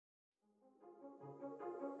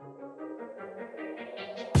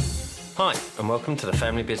Hi, and welcome to the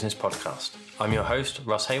Family Business Podcast. I'm your host,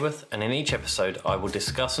 Russ Hayworth, and in each episode, I will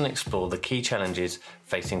discuss and explore the key challenges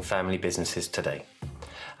facing family businesses today.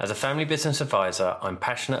 As a family business advisor, I'm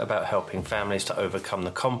passionate about helping families to overcome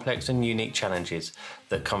the complex and unique challenges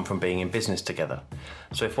that come from being in business together.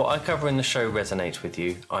 So if what I cover in the show resonates with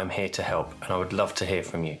you, I'm here to help, and I would love to hear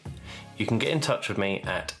from you. You can get in touch with me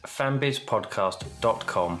at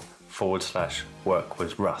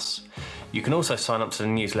fambizpodcast.com/workwithruss. You can also sign up to the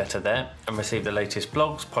newsletter there and receive the latest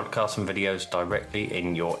blogs, podcasts and videos directly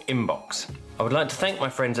in your inbox. I would like to thank my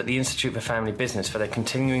friends at the Institute for Family Business for their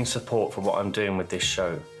continuing support for what I'm doing with this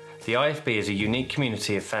show. The IFB is a unique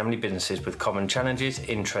community of family businesses with common challenges,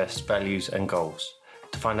 interests, values and goals.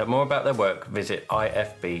 To find out more about their work, visit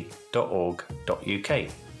ifb.org.uk.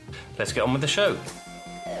 Let's get on with the show.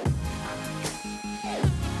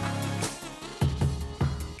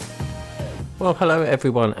 Well, hello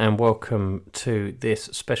everyone and welcome to this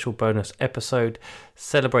special bonus episode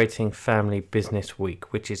celebrating Family Business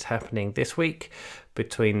Week, which is happening this week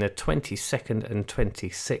between the 22nd and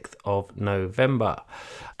 26th of November.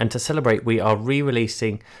 And to celebrate, we are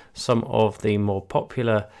re-releasing some of the more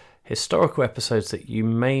popular historical episodes that you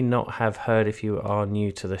may not have heard if you are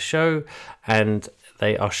new to the show, and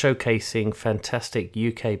they are showcasing fantastic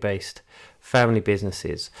UK-based family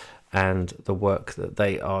businesses and the work that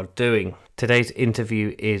they are doing. Today's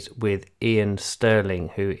interview is with Ian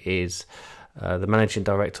Sterling, who is the Managing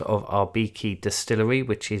Director of Arbikie Distillery,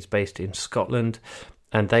 which is based in Scotland,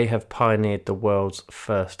 and they have pioneered the world's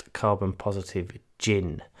first carbon positive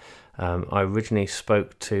gin. I originally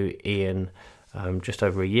spoke to Ian just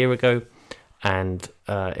over a year ago, and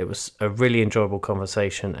it was a really enjoyable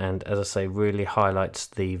conversation, and as I say, really highlights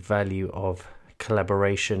the value of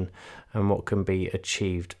collaboration and what can be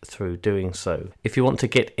achieved through doing so. If you want to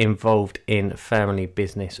get involved in Family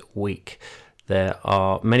Business Week, there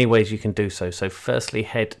are many ways you can do so. So firstly,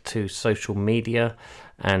 head to social media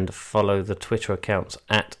and follow the Twitter accounts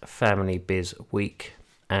at FamilyBizWeek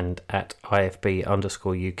and at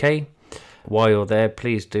IFB_UK. While you're there,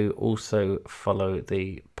 please do also follow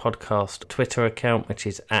the podcast Twitter account, which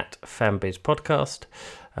is at FamBizPodcast.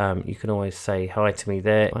 You can always say hi to me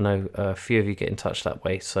there. I know a few of you get in touch that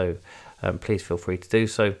way, so please feel free to do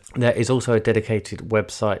so. There is also a dedicated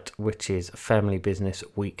website, which is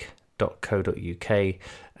familybusinessweek.co.uk,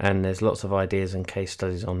 and there's lots of ideas and case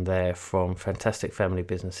studies on there from fantastic family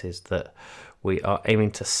businesses that we are aiming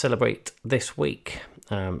to celebrate this week.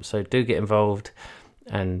 So do get involved.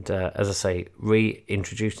 And as I say,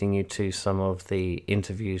 reintroducing you to some of the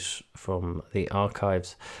interviews from the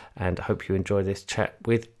archives, and I hope you enjoy this chat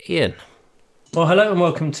with Ian. Well, hello and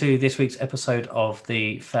welcome to this week's episode of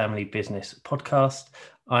the Family Business Podcast.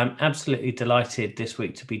 I'm absolutely delighted this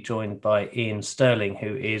week to be joined by Ian Sterling,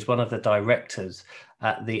 who is one of the directors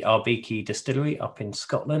at the Arbikie Distillery up in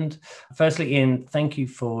Scotland. Firstly, Ian, thank you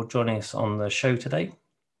for joining us on the show today.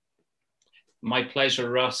 My pleasure,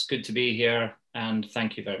 Russ. Good to be here. And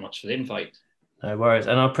thank you very much for the invite. No worries.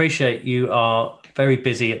 And I appreciate you are very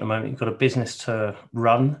busy at the moment. You've got a business to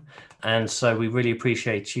run. And so we really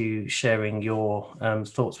appreciate you sharing your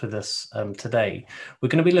thoughts with us today. We're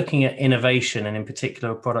going to be looking at innovation, and in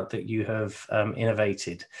particular a product that you have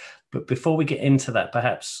innovated. But before we get into that,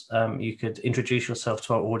 perhaps you could introduce yourself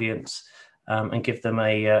to our audience and give them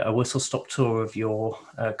a whistle-stop tour of your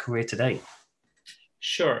career today.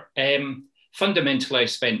 Sure. Fundamentally, I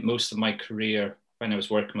spent most of my career when I was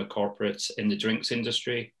working with corporates in the drinks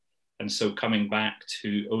industry. And so coming back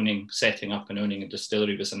to setting up and owning a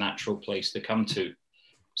distillery was a natural place to come to.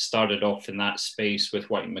 Started off in that space with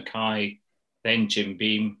White & Mackay, then Jim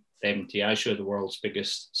Beam, then Diageo, the world's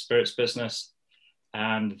biggest spirits business.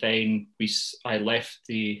 And then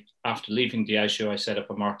after leaving Diageo, I set up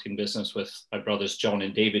a marketing business with my brothers, John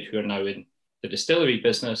and David, who are now in the distillery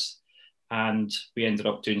business. And we ended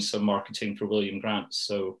up doing some marketing for William Grant.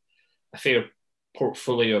 So a fair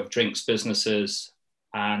portfolio of drinks businesses.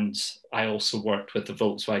 And I also worked with the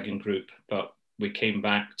Volkswagen Group, but we came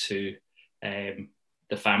back to the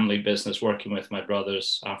family business, working with my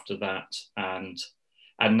brothers after that. And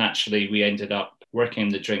naturally, we ended up working in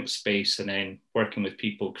the drink space and then working with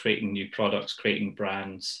people, creating new products, creating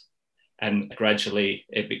brands. And gradually,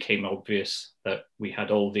 it became obvious that we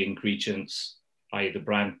had all the ingredients, i.e. the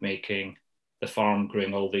brand making, the farm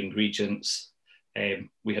growing all the ingredients.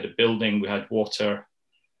 We had a building, we had water,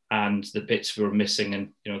 and the bits we were missing,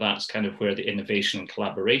 and that's kind of where the innovation and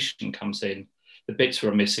collaboration comes in. The bits we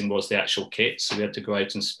were missing was the actual kit, so we had to go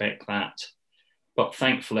out and spec that. But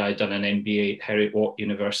thankfully, I'd done an MBA at Heriot-Watt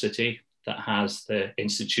University that has the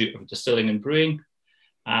Institute of Distilling and Brewing.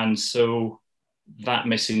 And so that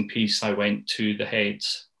missing piece, I went to the head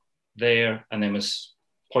there, and then was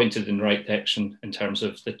pointed in the right direction in terms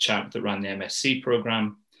of the chap that ran the MSc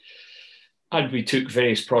program. And we took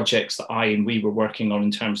various projects that we were working on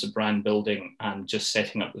in terms of brand building and just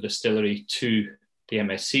setting up the distillery to the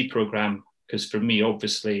MSc program. Because for me,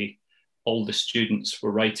 obviously, all the students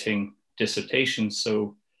were writing dissertations.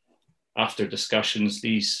 So after discussions,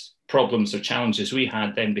 these problems or challenges we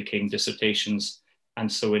had then became dissertations.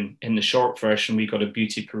 And so in the short version, we got a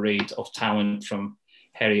beauty parade of talent from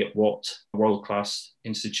Heriot Watt, world-class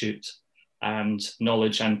institute, and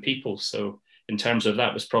knowledge and people. So in terms of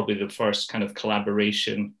that was probably the first kind of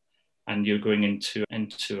collaboration, and you're going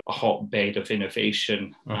into a hotbed of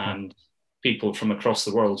innovation and people from across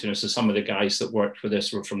the world. So some of the guys that worked with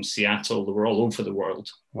us were from Seattle. They were all over the world.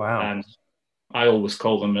 Wow. And I always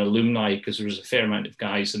call them alumni because there was a fair amount of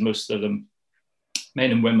guys, and most of them,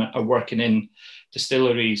 men and women, are working in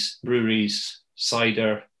distilleries, breweries,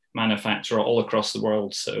 cider manufacturer all across the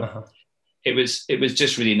world. So it was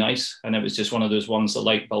just really nice, and it was just one of those ones, the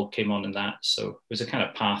light bulb came on in that. So it was a kind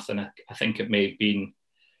of path, and I think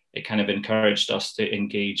it kind of encouraged us to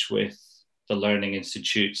engage with the learning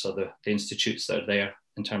institutes, or the institutes that are there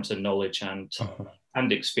in terms of knowledge and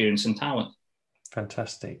experience and talent.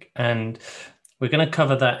 Fantastic. And we're going to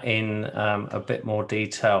cover that in a bit more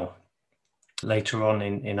detail later on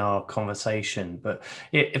in our conversation. But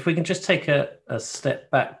if we can just take a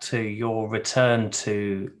step back to your return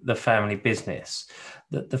to the family business.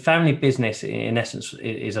 The family business, in essence,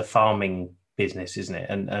 is a farming business, isn't it?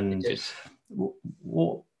 And it is.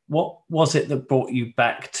 What was it that brought you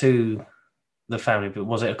back to the family?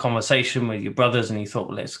 Was it a conversation with your brothers and you thought,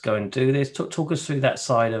 well, let's go and do this? Talk us through that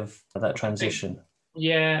side of that transition.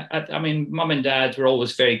 Yeah, I mean, mum and dad were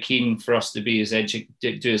always very keen for us to be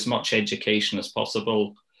do as much education as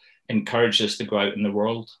possible, encourage us to go out in the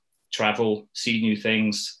world, travel, see new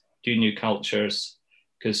things, do new cultures.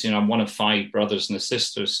 Because, I'm one of 5 brothers and a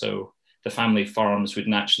sister, so the family farms would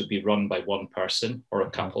naturally be run by one person or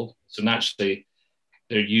a couple. So naturally,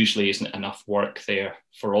 there usually isn't enough work there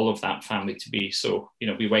for all of that family to be. So,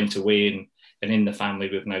 we went away, and in the family,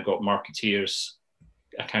 we've now got marketeers,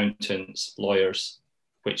 accountants, lawyers,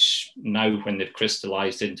 which now when they've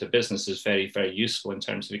crystallized into business is very, very useful in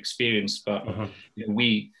terms of experience. But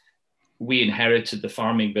we inherited the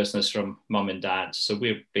farming business from mum and dad. So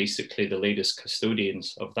we're basically the latest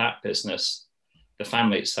custodians of that business. The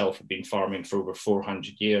family itself have been farming for over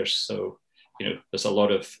 400 years. So, there's a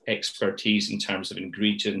lot of expertise in terms of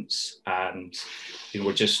ingredients, and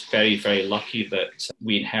we're just very, very lucky that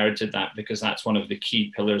we inherited that, because that's one of the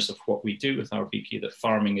key pillars of what we do with Arbikie, that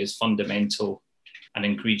farming is fundamental and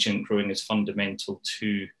ingredient growing is fundamental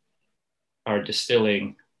to our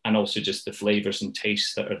distilling, and also just the flavors and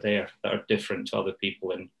tastes that are there that are different to other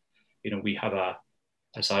people. And, we have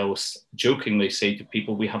as I always jokingly say to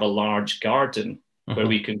people, we have a large garden where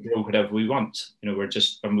we can grow whatever we want.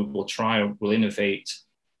 We'll innovate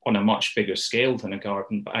on a much bigger scale than a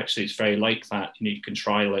garden, but actually it's very like that. You can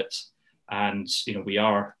trial it. And, we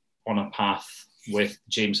are on a path with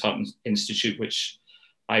James Hutton Institute, which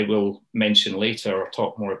I will mention later or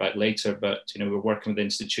talk more about later. But, we're working with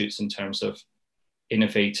institutes in terms of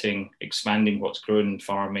innovating, expanding what's grown in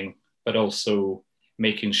farming, but also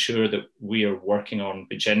making sure that we are working on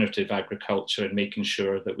regenerative agriculture and making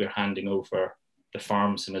sure that we're handing over the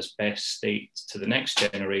farms in its best state to the next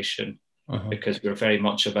generation, because we're very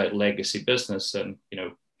much about legacy business. And,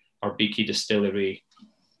 Arbikie Distillery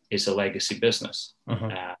is a legacy business.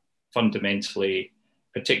 Fundamentally,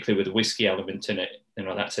 particularly with the whiskey element in it,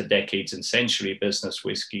 that's a decades and century business,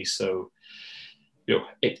 whiskey. So,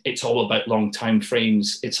 it's all about long time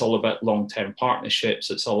frames. It's all about long-term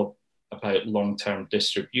partnerships. It's all about long-term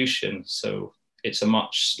distribution. So it's a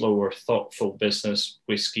much slower, thoughtful business,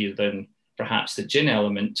 whiskey, than perhaps the gin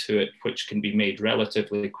element to it, which can be made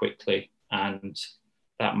relatively quickly, and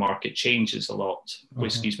that market changes a lot.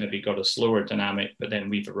 Whiskey's maybe got a slower dynamic, but then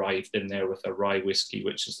we've arrived in there with a rye whiskey,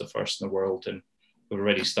 which is the first in the world, and we've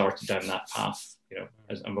already started down that path,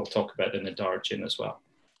 and we'll talk about it in the Dar gin as well.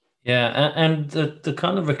 Yeah, and the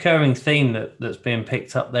kind of recurring theme that's being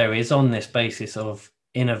picked up there is on this basis of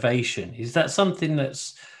innovation. Is that something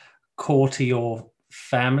that's core to your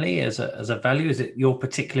family as a value? Is it your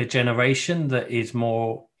particular generation that is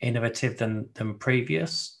more innovative than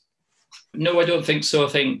previous? No, I don't think so.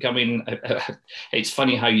 It's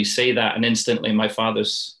funny how you say that, and instantly my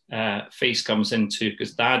father's face comes into,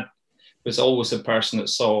 because Dad was always a person that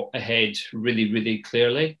saw ahead really, really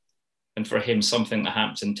clearly. And for him, something that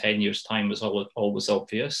happens in 10 years' time was always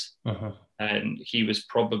obvious. And he was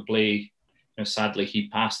probably, sadly, he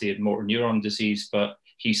passed, he had motor neuron disease, but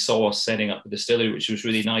he saw us setting up the distillery, which was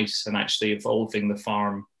really nice, and actually evolving the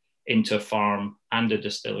farm into a farm and a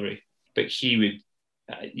distillery. But he would,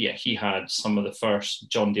 he had some of the first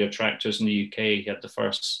John Deere tractors in the UK. He had the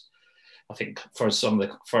first, I think, for some of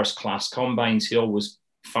the first class combines. He always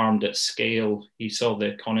farmed at scale. He saw the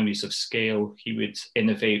economies of scale. He would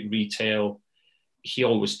innovate retail. He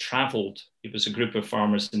always traveled. It was a group of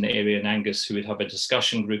farmers in the area in Angus who would have a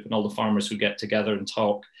discussion group, and all the farmers would get together and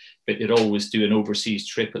talk, but they'd always do an overseas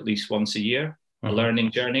trip at least once a year, a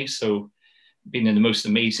learning journey. So been in the most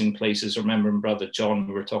amazing places. I remember Brother John,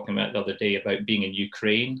 we were talking about the other day about being in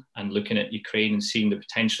Ukraine and looking at Ukraine and seeing the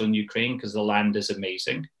potential in Ukraine, because the land is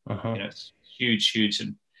amazing. It's huge, huge.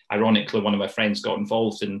 And ironically, one of my friends got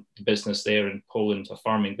involved in the business there in Poland, a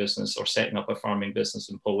farming business, or setting up a farming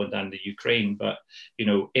business in Poland and the Ukraine. But,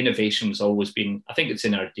 innovation has always been, I think it's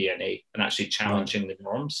in our DNA, and actually challenging the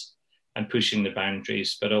norms and pushing the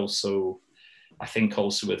boundaries, but also, I think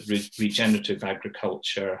also with regenerative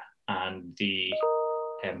agriculture and the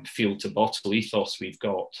field to bottle ethos we've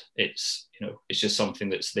got, it's just something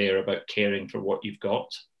that's there about caring for what you've got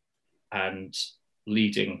and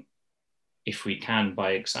leading, if we can,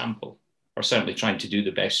 by example, or certainly trying to do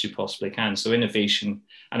the best you possibly can. So innovation,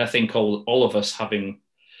 and I think all of us, having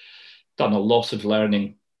done a lot of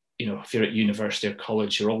learning, if you're at university or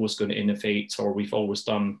college, you're always going to innovate, or we've always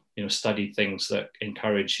done, studied things that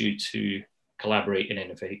encourage you to collaborate and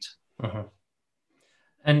innovate.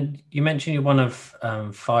 And you mentioned you're one of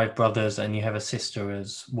 5 brothers and you have a sister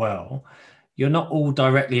as well. You're not all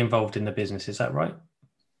directly involved in the business, is that right?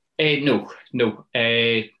 No.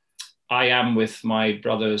 I am with my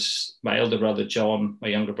brothers, my elder brother John, my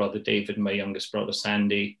younger brother David, and my youngest brother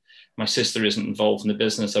Sandy. My sister isn't involved in the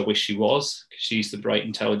business. I wish she was, because she's the bright,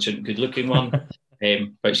 intelligent, good-looking one.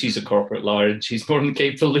 But she's a corporate lawyer and she's more than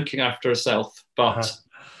capable of looking after herself. But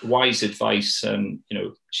wise advice, and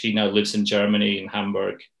she now lives in Germany, in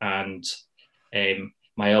Hamburg, and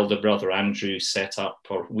my elder brother Andrew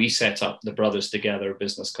we set up the brothers together a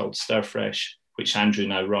business called Stir Fresh, which Andrew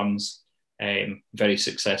now runs very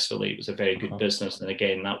successfully. It was a very good business, and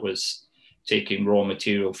again, that was taking raw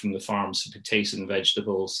material from the farms, so potatoes and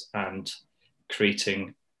vegetables, and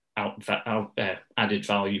creating added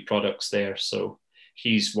value products there. So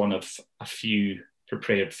he's one of a few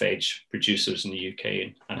prepared veg producers in the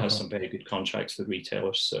UK, and has some very good contracts with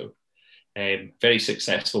retailers. So very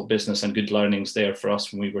successful business, and good learnings there for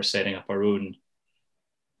us when we were setting up our own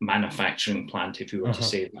manufacturing plant, if we were to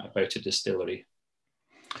say that about a distillery.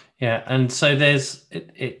 Yeah, and so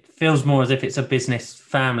it feels more as if it's a business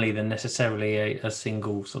family than necessarily a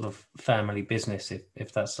single sort of family business,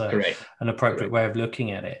 if that's an appropriate way of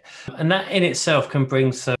looking at it. And that in itself can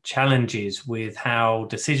bring some challenges with how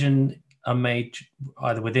decisions are made,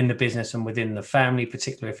 either within the business and within the family,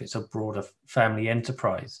 particularly if it's a broader family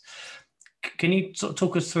enterprise. Can you sort of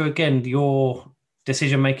talk us through again your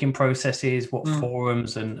decision-making processes, what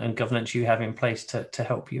forums and governance you have in place to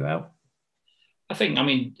help you out? I think,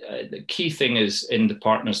 the key thing is in the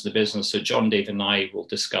partners of the business. So John, Dave, and I will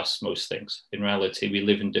discuss most things. In reality, we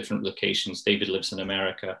live in different locations. David lives in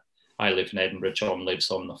America. I live in Edinburgh. John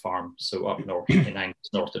lives on the farm, so up north in Angus,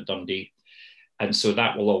 north of Dundee. And so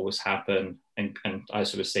that will always happen. And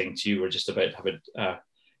as I was saying to you, we're just about to have a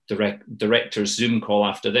director's Zoom call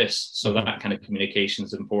after this. So that kind of communication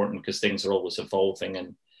is important, because things are always evolving.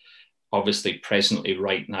 And obviously, presently,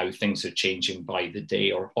 right now, things are changing by the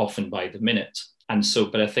day, or often by the minute. And so,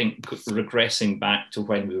 but I think regressing back to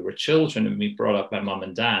when we were children and we brought up by mum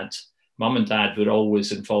and dad would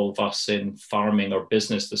always involve us in farming or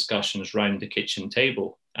business discussions round the kitchen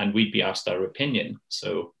table, and we'd be asked our opinion.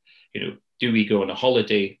 So, do we go on a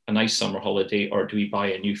holiday, a nice summer holiday, or do we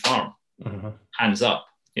buy a new farm? Hands up,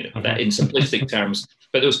 that in simplistic terms.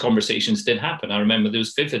 But those conversations did happen. I remember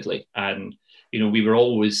those vividly. And, we were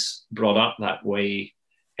always brought up that way,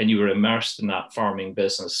 and you were immersed in that farming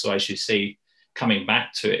business. So I should say, coming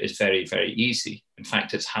back to it is very, very easy. In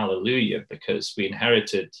fact, it's hallelujah, because we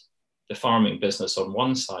inherited the farming business on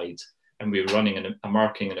one side, and we were running a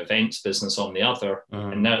marketing and events business on the other.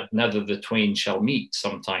 And neither the twain shall meet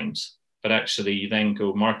sometimes. But actually, you then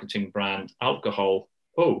go marketing, brand, alcohol,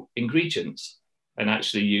 ingredients. And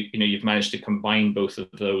actually, you've managed to combine both of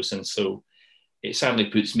those. And so it certainly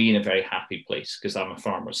puts me in a very happy place, because I'm a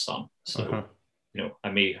farmer's son. So, I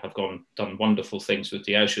may have done wonderful things with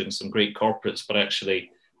Diageo and some great corporates, but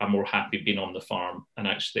actually I'm more happy being on the farm. And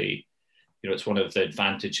actually, it's one of the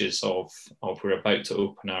advantages of we're about to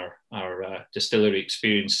open our distillery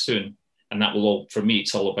experience soon. And that will all, for me,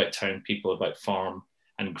 it's all about telling people about farm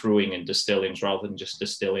and growing and distilling, rather than just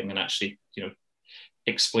distilling, and actually,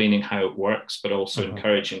 explaining how it works, but also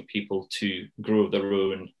encouraging people to grow their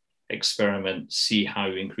own experiment, see how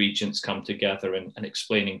ingredients come together, and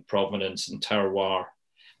explaining provenance and terroir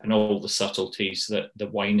and all the subtleties that the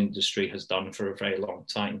wine industry has done for a very long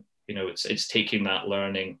time. It's taking that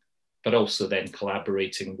learning, but also then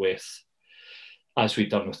collaborating with, as we've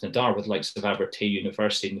done with Nadar, with likes of Arbikie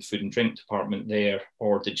University in the food and drink department there,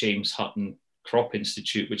 or the James Hutton Crop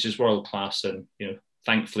Institute, which is world class. And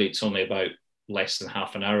thankfully, it's only about less than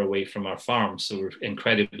half an hour away from our farm. So we're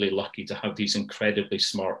incredibly lucky to have these incredibly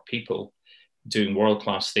smart people doing world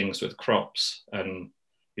class things with crops. And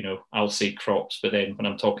I'll say crops, but then when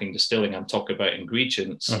I'm talking distilling, I'm talking about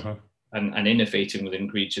ingredients. And innovating with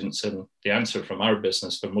ingredients. And the answer from our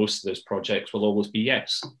business for most of those projects will always be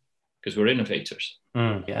yes, because we're innovators.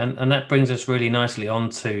 And that brings us really nicely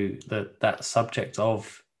onto that subject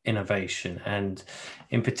of innovation. And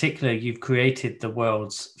in particular, you've created the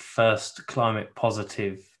world's first climate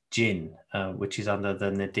positive gin, which is under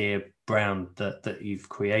the Nadir brand that you've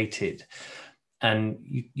created. And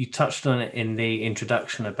you touched on it in the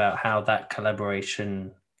introduction about how that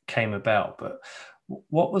collaboration came about. But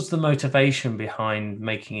what was the motivation behind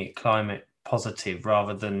making it climate positive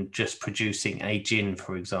rather than just producing a gin,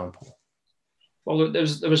 for example? Well, there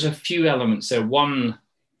was a few elements there. One,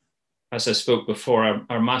 as I spoke before,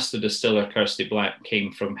 our master distiller, Kirsty Black,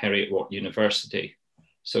 came from Heriot-Watt University.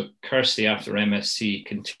 So Kirsty, after MSc,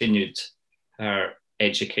 continued her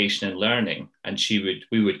education and learning, and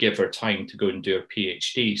we would give her time to go and do her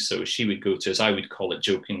PhD. So she would go to, as I would call it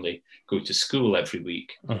jokingly, go to school every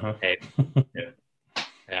week.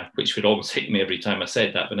 Which would almost hit me every time I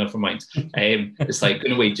said that, but never mind. It's like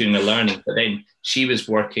going away doing the learning. But then she was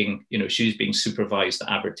working, she was being supervised at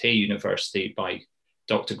Arbikie University by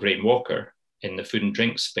Dr. Graham Walker in the food and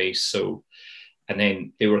drink space. So, and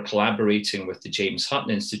then they were collaborating with the James Hutton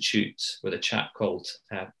Institute with a chap called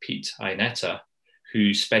Pete Ainetta,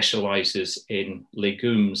 who specializes in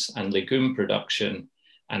legumes and legume production,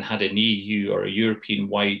 and had an EU or a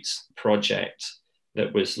European-wide project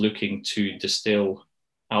that was looking to distill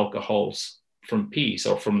alcohols from peas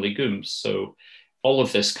or from legumes. So all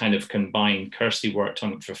of this kind of combined. Kirsty worked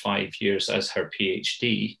on it for 5 years as her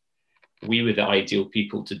PhD. We were the ideal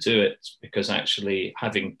people to do it, because actually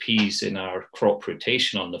having peas in our crop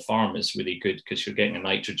rotation on the farm is really good, because you're getting a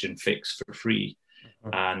nitrogen fix for free.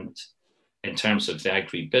 And in terms of the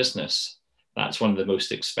agri-business, that's one of the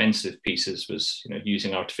most expensive pieces, was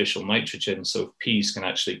using artificial nitrogen. So peas can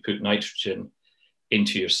actually put nitrogen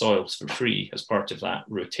into your soils for free as part of that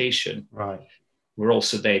rotation. Right. We're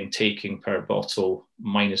also then taking per bottle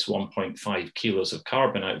minus 1.5 kilos of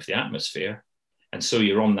carbon out of the atmosphere. And so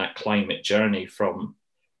you're on that climate journey from,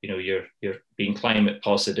 you're being climate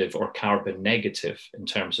positive or carbon negative in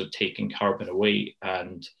terms of taking carbon away.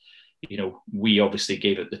 And, we obviously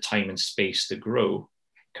gave it the time and space to grow.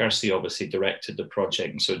 Kirsty obviously directed the project,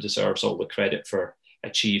 and so deserves all the credit for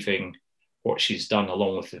achieving what she's done,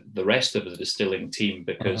 along with the rest of the distilling team,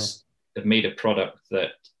 because they've made a product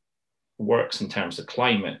that works in terms of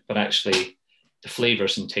climate, but actually the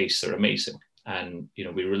flavors and tastes are amazing. And,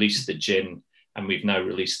 we released the gin, and we've now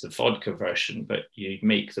released the vodka version, but you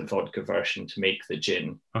make the vodka version to make the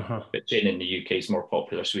gin. But gin in the UK is more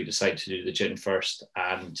popular, so we decided to do the gin first.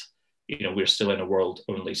 And, we're still in a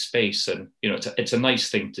world-only space. And, it's a nice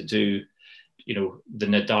thing to do. The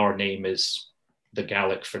Nadar name is the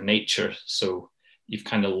Gaelic for nature. So you've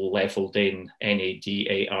kind of leveled in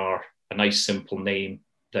Nadar, a nice simple name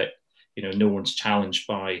that, no one's challenged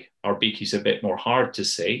by. Arbikie's a bit more hard to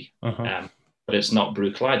say, but it's not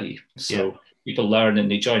Bruichladdich. So people learn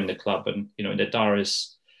and they join the club. And, Nadar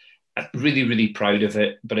is really, really proud of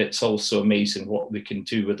it, but it's also amazing what we can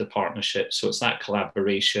do with the partnership. So it's that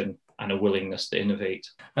collaboration and a willingness to innovate.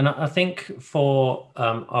 And I think for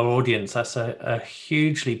our audience, that's a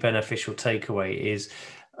hugely beneficial takeaway is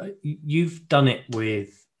you've done it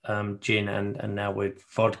with gin and now with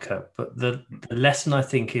vodka, but the lesson I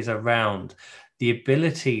think is around the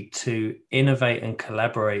ability to innovate and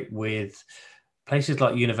collaborate with places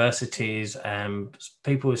like universities and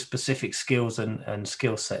people with specific skills and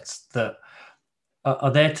skill sets that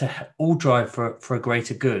are there to all drive for a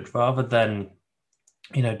greater good, rather than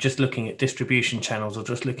just looking at distribution channels or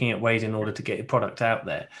just looking at ways in order to get your product out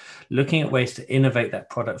there. Looking at ways to innovate that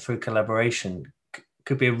product through collaboration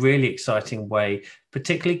could be a really exciting way,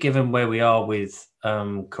 particularly given where we are with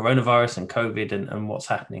coronavirus and COVID and what's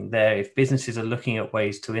happening there. If businesses are looking at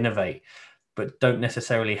ways to innovate, but don't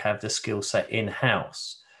necessarily have the skill set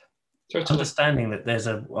in-house, understanding that there's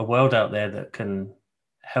a world out there that can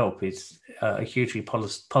help is a hugely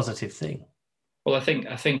positive thing. Well, I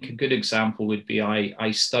think a good example would be I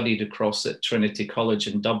studied across at Trinity College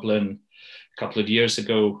in Dublin a couple of years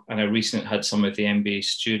ago, and I recently had some of the MBA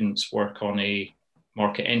students work on a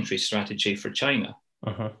market entry strategy for China.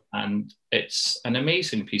 And it's an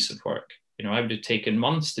amazing piece of work. I would have taken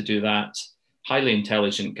months to do that. Highly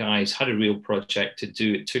intelligent guys, had a real project to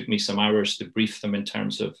do. It took me some hours to brief them in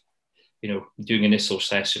terms of, doing initial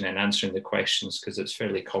session and answering the questions, because it's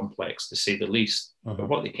fairly complex to say the least. But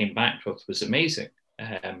what they came back with was amazing.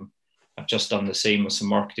 I've just done the same with some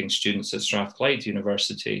marketing students at Strathclyde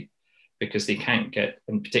University, because they can't get,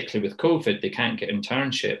 and particularly with COVID, they can't get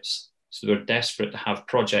internships. So they're desperate to have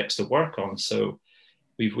projects to work on. So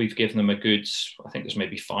we've given them a good, I think there's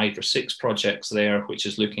maybe 5 or 6 projects there, which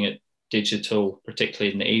is looking at digital,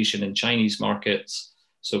 particularly in the Asian and Chinese markets.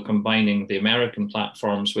 So combining the American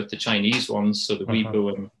platforms with the Chinese ones, so the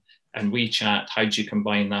Weibo and WeChat, how do you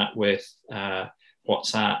combine that with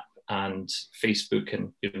WhatsApp and Facebook?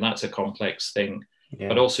 And that's a complex thing. Yeah.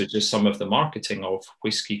 But also just some of the marketing of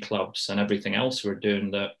whiskey clubs and everything else we're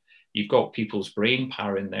doing, that you've got people's brain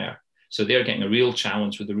power in there. So they're getting a real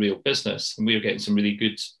challenge with the real business, and we're getting some really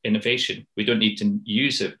good innovation. We don't need to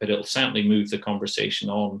use it, but it'll certainly move the conversation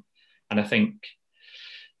on. And I think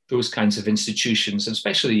those kinds of institutions, and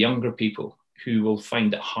especially younger people who will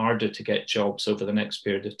find it harder to get jobs over the next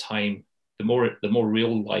period of time, the more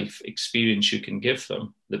real life experience you can give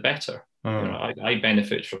them, the better. I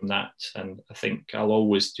benefit from that, and I think I'll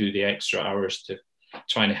always do the extra hours to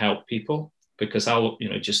trying to help people, because I'll,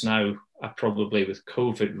 just now I probably with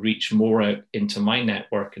COVID reach more out into my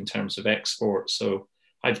network in terms of export. So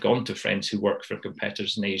I've gone to friends who work for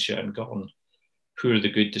competitors in Asia and gone, who are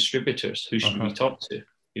the good distributors? Who should we talk to?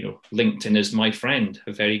 LinkedIn is my friend,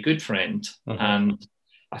 a very good friend. And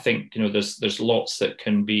I think, there's lots that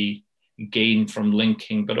can be gained from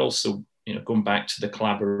linking, but also, going back to the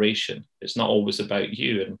collaboration. It's not always about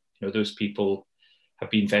you. And, those people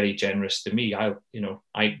have been very generous to me.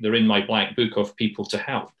 They're in my black book of people to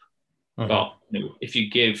help. But, if you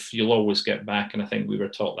give, you'll always get back. And I think we were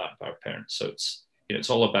taught that by our parents. So it's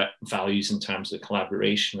all about values in terms of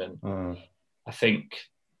collaboration. And I think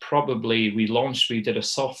probably we did a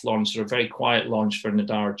soft launch or a very quiet launch for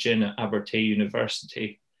Nadar Gin at Arbikie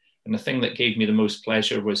University. And the thing that gave me the most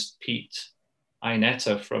pleasure was Pete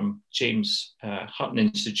Ainetta from James Hutton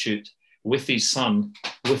Institute with his son,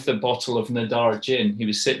 with the bottle of Nadar Gin. He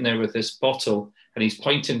was sitting there with this bottle and he's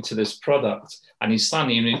pointing to this product, and his son,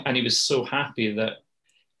 and he was so happy that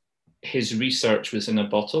his research was in a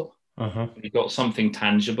bottle. He got something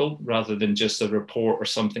tangible rather than just a report or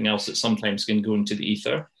something else that sometimes can go into the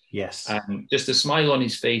ether. Yes. And just a smile on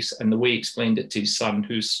his face, and the way he explained it to his son,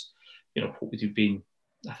 who's, what would have been,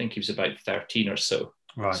 I think he was about 13 or so.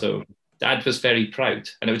 Right. So Dad was very proud,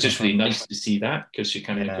 and it was just really nice to see that, because you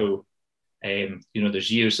kind of go,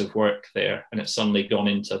 there's years of work there, and it's suddenly gone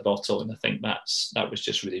into a bottle, and I think that was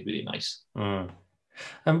just really, really nice.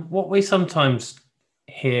 And what we sometimes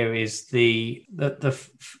hear is the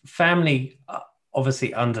family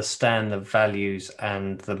obviously understand the values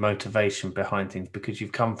and the motivation behind things, because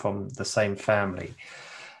you've come from the same family.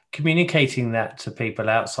 Communicating that to people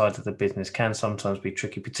outside of the business can sometimes be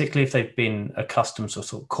tricky, particularly if they've been accustomed to a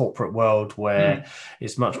sort of corporate world where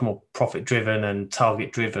it's much more profit driven and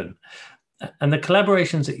target driven. And the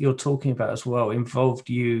collaborations that you're talking about as well involved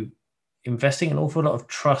you investing an awful lot of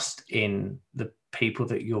trust in the people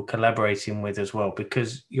that you're collaborating with as well,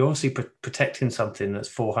 because you're obviously protecting something that's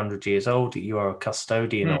 400 years old that you are a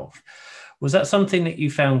custodian of. Was that something that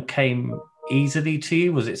you found came easily to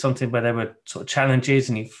you? Was it something where there were sort of challenges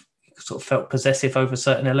and you sort of felt possessive over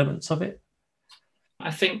certain elements of it?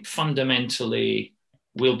 I think fundamentally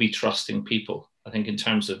we'll be trusting people, I think, in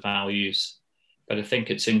terms of values. But I think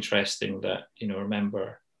it's interesting that,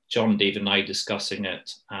 remember John, Dave and I discussing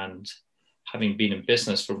it, and having been in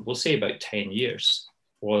business for, we'll say, about 10 years,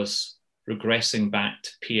 was regressing back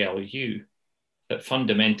to PLU, that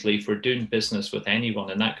fundamentally if we're doing business with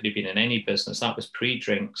anyone, and that could have been in any business, that was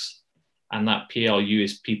pre-drinks, and that PLU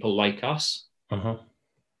is people like us.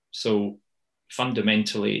 So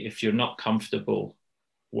fundamentally, if you're not comfortable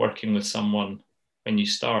working with someone when you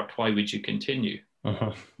start, why would you continue?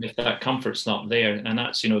 If that comfort's not there, and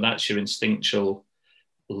that's your instinctual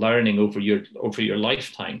learning over your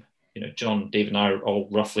lifetime. John, Dave and I are all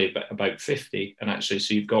roughly about 50, and actually,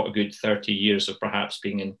 so you've got a good 30 years of perhaps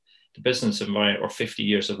being in the business environment, or 50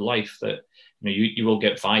 years of life, that you will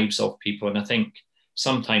get vibes of people. And I think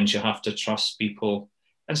sometimes you have to trust people,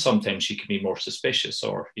 and sometimes you can be more suspicious,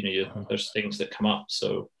 or there's things that come up.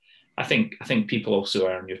 So I think people also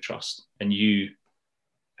earn your trust, and you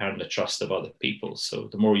earn the trust of other people. So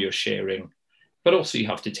the more you're sharing, but also you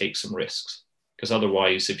have to take some risks, because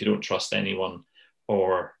otherwise, if you don't trust anyone,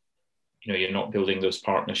 or you're not building those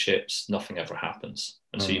partnerships, nothing ever happens.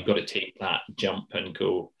 And so you've got to take that jump and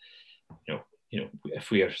go,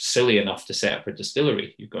 if we are silly enough to set up a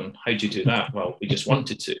distillery, you're going, how'd you do that? Well, we just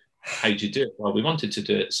wanted to. How'd you do it? Well, we wanted to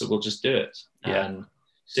do it, so we'll just do it. Yeah. And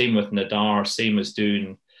same with Nadar, same as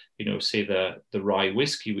doing, say the rye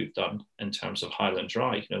whiskey we've done in terms of Highland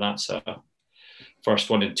Rye. That's a first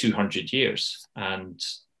one in 200 years. And,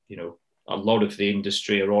 a lot of the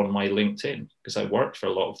industry are on my LinkedIn because I work for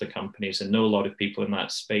a lot of the companies and know a lot of people in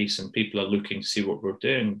that space, and people are looking to see what we're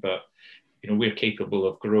doing. But, we're capable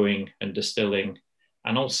of growing and distilling.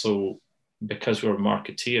 And also, because we're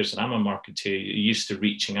marketeers, and I'm a marketeer, you're used to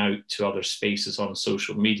reaching out to other spaces on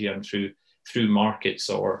social media and through markets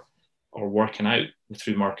or working out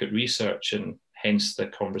through market research, and hence the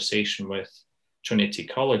conversation with Trinity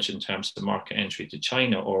College in terms of market entry to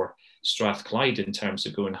China, or Strathclyde in terms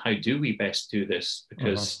of going, how do we best do this?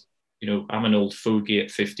 Because, I'm an old fogey at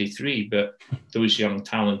 53, but those young,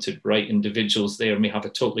 talented, bright individuals there may have a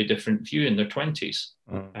totally different view in their 20s.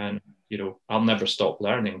 And, I'll never stop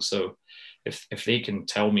learning. So if they can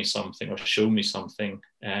tell me something or show me something,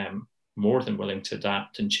 more than willing to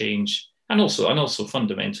adapt and change. And also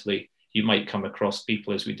fundamentally, you might come across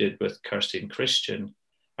people, as we did with Kirsty and Christian,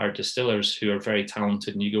 our distillers, who are very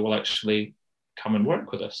talented, and you go, well, actually, come and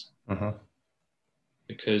work with us.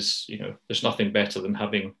 Because, there's nothing better than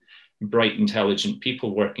having bright, intelligent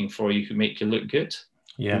people working for you who make you look good.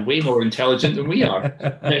 Yeah. Way more intelligent than we are.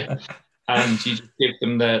 And you just give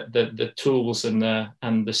them the tools and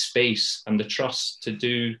the space and the trust to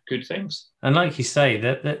do good things. And like you say,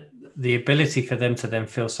 that the ability for them to then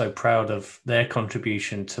feel so proud of their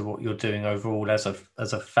contribution to what you're doing overall as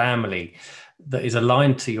a family that is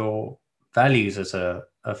aligned to your values as a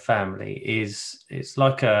family it's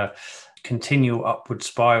like a continual upward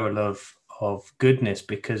spiral of goodness,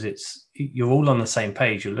 because you're all on the same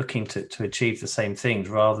page. You're looking to achieve the same things,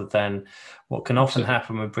 rather than what can often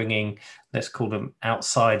happen when bringing, let's call them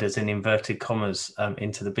outsiders in inverted commas,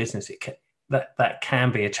 into the business. That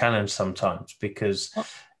can be a challenge sometimes, because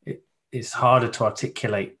it's harder to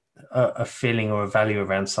articulate a feeling or a value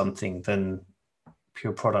around something than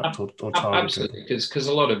pure product or target. Absolutely, because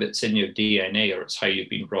a lot of it's in your DNA, or it's how you've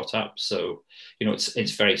been brought up. So,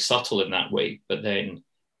 it's very subtle in that way. But then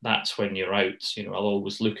that's when you're out, I'll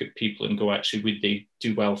always look at people and go, actually, would they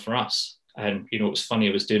do well for us? And, it was funny,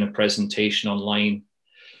 I was doing a presentation online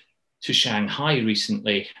to Shanghai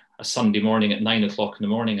recently, a Sunday morning at 9 o'clock in the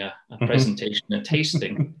morning, a presentation, a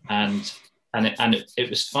tasting. And it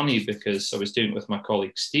was funny because I was doing it with my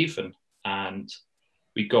colleague, Stephen, and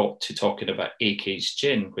we got to talking about AK's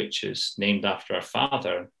gin, which is named after our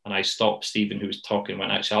father. And I stopped Stephen, who was talking,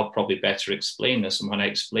 went, actually, I'll probably better explain this. And when I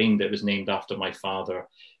explained it was named after my father,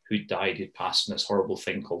 who died, he'd passed in this horrible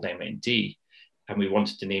thing called MND. And we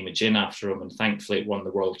wanted to name a gin after him. And thankfully, it won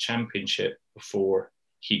the world championship before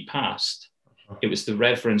he passed. It was the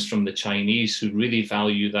reverence from the Chinese, who really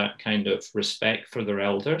value that kind of respect for their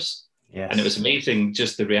elders. Yes. And it was amazing,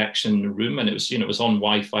 just the reaction in the room. And it was, it was on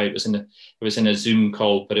Wi-Fi. It was in a Zoom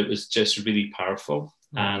call, but it was just really powerful.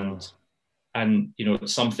 And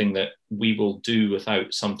it's something that we will do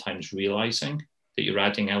without sometimes realizing that you're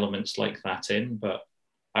adding elements like that in. But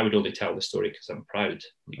I would only tell the story because I'm proud.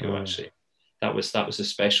 You go, actually, that was a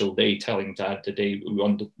special day, telling Dad the day we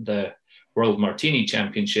won the World Martini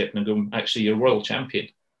Championship, and I go, actually, you're world champion.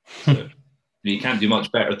 So you can't do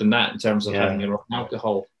much better than that in terms of having your own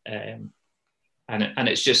alcohol. And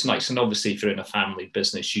it's just nice. And obviously, if you're in a family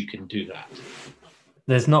business, you can do that.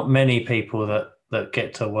 There's not many people that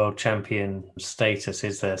get to world champion status,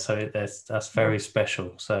 is there? So that's very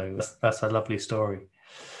special. So that's a lovely story.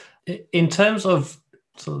 In terms of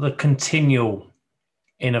sort of the continual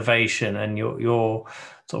innovation and your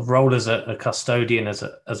sort of role as a custodian, as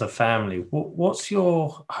a family, what's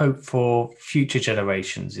your hope for future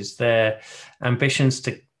generations? Is there ambitions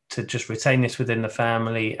to just retain this within the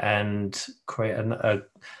family and create an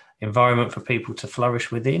environment for people to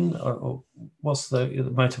flourish within, or what's the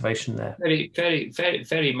motivation there? Very, very, very,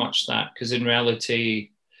 very much that, because in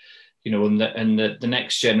reality, in the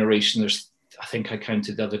next generation, there's, I think I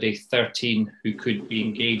counted the other day, 13 who could be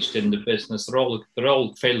engaged in the business. They're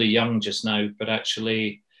all fairly young just now, but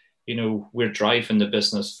actually, we're driving the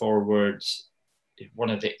business forward.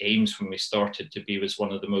 One of the aims when we started to be was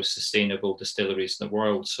one of the most sustainable distilleries in the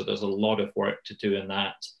world. So there's a lot of work to do in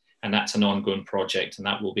that. And that's an ongoing project, and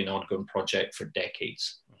that will be an ongoing project for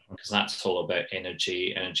decades, because that's all about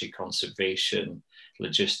energy conservation,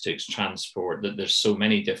 logistics, transport, that there's so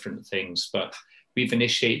many different things. But we've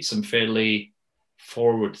initiated some fairly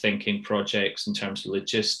forward-thinking projects in terms of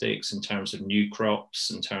logistics, in terms of new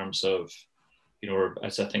crops, in terms of or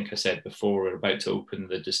as I think I said before, we're about to open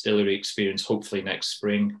the distillery experience, hopefully next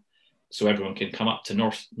spring. So everyone can come up to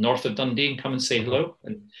north of Dundee and come and say hello.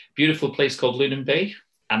 And beautiful place called Lunan Bay.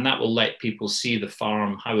 And that will let people see the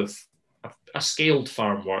farm, how a scaled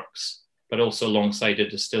farm works, but also alongside a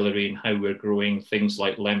distillery and how we're growing things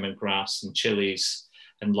like lemongrass and chilies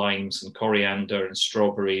and limes and coriander and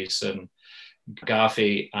strawberries and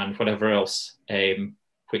agave and whatever else,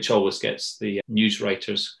 which always gets the news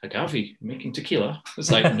writers, agave, making tequila.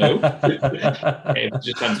 It's like, no, it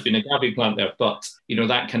just happens to be an agave plant there. But,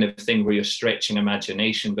 that kind of thing where you're stretching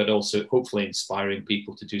imagination, but also hopefully inspiring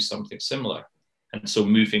people to do something similar. And so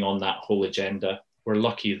moving on that whole agenda, we're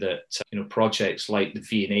lucky that, projects like the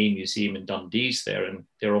V&A Museum in Dundee's there, and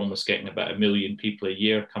they're almost getting about 1 million people a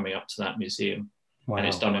year coming up to that museum. Wow. And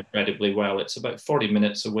it's done incredibly well. It's about 40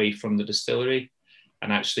 minutes away from the distillery.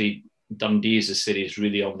 And actually, Dundee as a city is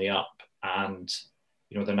really on the up. And,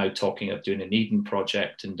 they're now talking of doing an Eden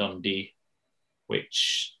project in Dundee,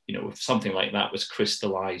 which, if something like that was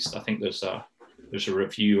crystallized, I think there's a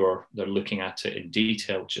review, or they're looking at it in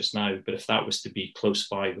detail just now. But if that was to be close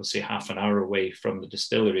by, we'll say half an hour away from the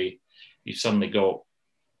distillery, you've suddenly got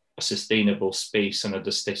a sustainable space and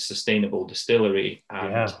a sustainable distillery,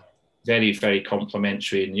 and very, very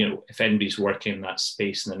complementary. And, if anybody's working in that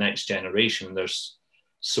space in the next generation, there's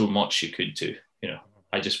so much you could do.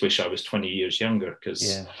 I just wish I was 20 years younger,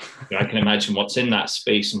 because I can imagine what's in that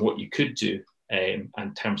space and what you could do in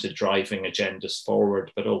terms of driving agendas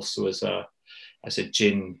forward, but also as a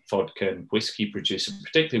gin, vodka and whiskey producer,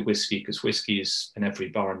 particularly whiskey, because whiskey is in every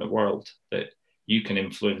bar in the world, that you can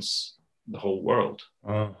influence the whole world.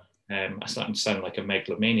 I'm starting to sound like a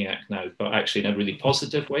megalomaniac now, but actually in a really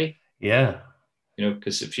positive way. Yeah.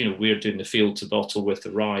 Because if, we're doing the field to bottle with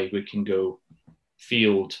the rye, we can go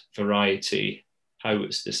field, variety, how it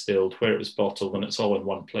was distilled, where it was bottled, and it's all in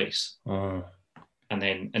one place. And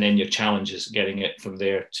then your challenge is getting it from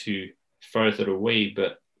there to further away.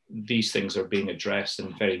 But these things are being addressed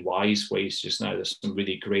in very wise ways just now. There's some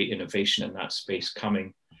really great innovation in that space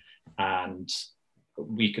coming, and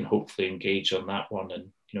we can hopefully engage on that one.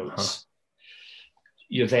 And,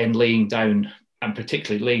 you're then laying down, and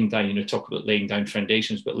particularly laying down, talk about laying down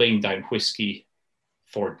foundations, but laying down whiskey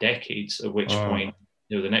for decades, at which point,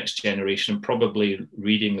 the next generation, probably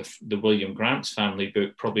reading the William Grant's family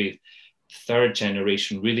book, probably third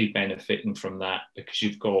generation really benefiting from that, because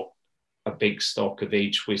you've got a big stock of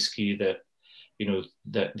aged whiskey that,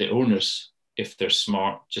 that the owners, if they're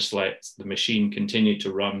smart, just let the machine continue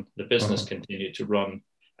to run, the business continue to run,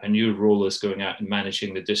 and your role is going out and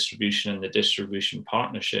managing the distribution and the distribution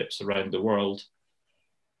partnerships around the world.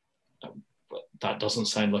 That doesn't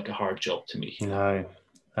sound like a hard job to me. No,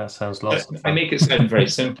 that sounds lots of fun. I make it sound very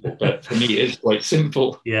simple, but for me, it is quite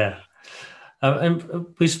simple. Yeah. And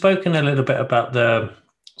we've spoken a little bit about the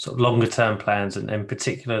sort of longer term plans, and in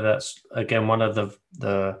particular, that's again one of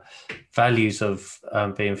the values of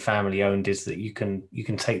being family owned, is that you can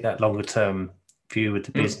take that longer term view with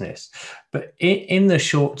the business. But in the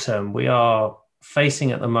short term, we are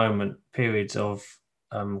facing at the moment periods of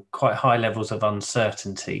quite high levels of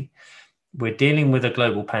uncertainty. We're dealing with a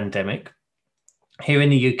global pandemic. Here in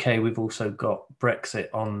the UK, we've also got Brexit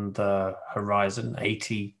on the horizon,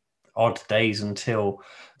 80 odd days until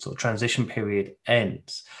sort of transition period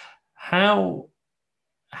ends. How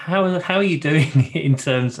are you doing in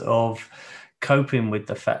terms of coping with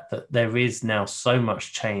the fact that there is now so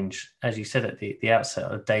much change, as you said at the outset,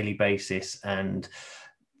 on a daily basis, and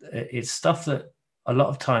it's stuff that a lot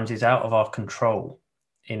of times is out of our control,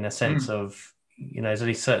 in the sense of, there's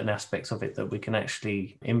only certain aspects of it that we can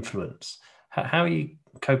actually influence. How are you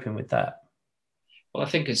coping with that? Well, I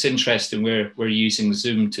think it's interesting we're using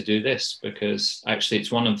Zoom to do this, because actually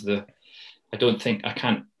it's one of the,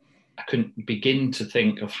 I couldn't begin to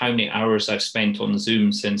think of how many hours I've spent on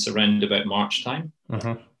Zoom since around about March time.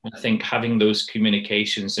 I think having those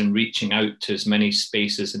communications and reaching out to as many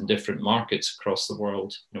spaces in different markets across the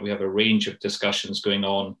world, we have a range of discussions going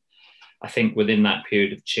on. I think within that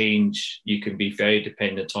period of change, you can be very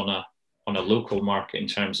dependent on a local market in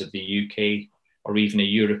terms of the UK, or even a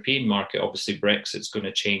European market. Obviously, Brexit's going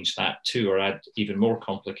to change that too, or add even more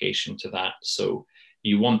complication to that. So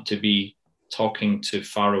you want to be talking to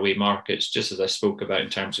faraway markets, just as I spoke about in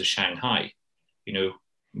terms of Shanghai.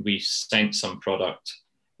 We sent some product,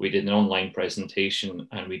 we did an online presentation,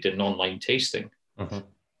 and we did an online tasting,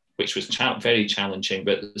 which was very challenging,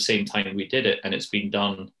 but at the same time we did it, and it's been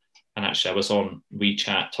done. And actually I was on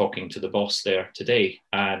WeChat talking to the boss there today,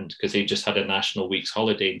 and because they just had a national week's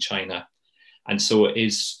holiday in China. And so it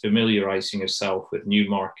is familiarizing yourself with new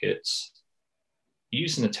markets,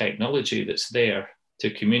 using the technology that's there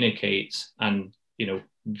to communicate and you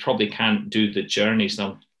probably can't do the journeys.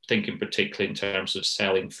 And I'm thinking particularly in terms of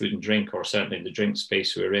selling food and drink, or certainly in the drink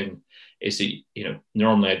space we're in, is that,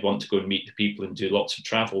 normally I'd want to go and meet the people and do lots of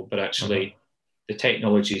travel, but actually the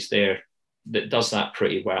technology is there that does that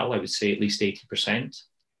pretty well. I would say at least 80%,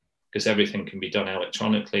 because everything can be done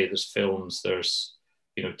electronically. There's films, there's,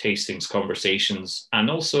 tastings, conversations, and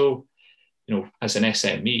also, as an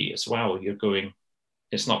SME as well,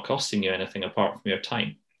 it's not costing you anything apart from your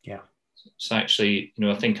time. Yeah. So actually,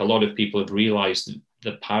 I think a lot of people have realized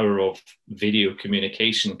the power of video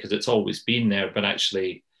communication, because it's always been there, but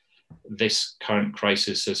actually this current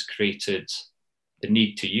crisis has created the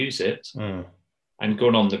need to use it. And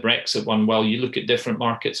going on the Brexit one, well, you look at different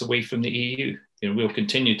markets away from the EU. We'll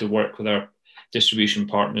continue to work with our distribution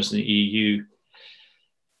partners in the EU.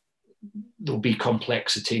 There'll be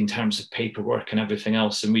complexity in terms of paperwork and everything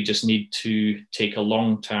else, and we just need to take a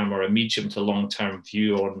long-term or a medium to long-term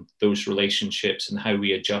view on those relationships and how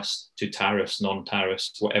we adjust to tariffs,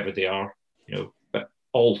 non-tariffs, whatever they are. But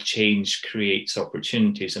all change creates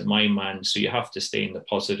opportunities in my mind, so you have to stay in the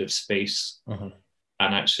positive space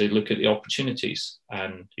and actually look at the opportunities.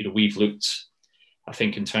 And we've looked, I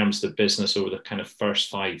think, in terms of the business over the kind of first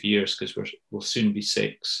 5 years, because we'll soon be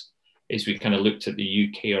 6, is we kind of looked at the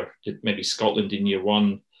UK, or maybe Scotland in year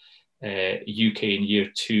 1, UK in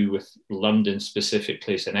year 2, with London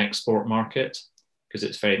specifically as an export market, because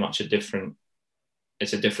it's very much a different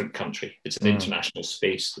country. It's an international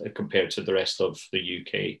space compared to the rest of the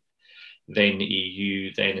UK. Then the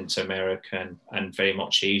EU, then into America, and very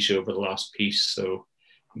much Asia over the last piece. So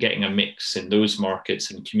getting a mix in those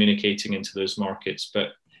markets and communicating into those markets. But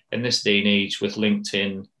in this day and age with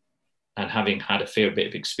LinkedIn, and having had a fair bit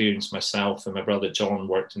of experience myself, and my brother John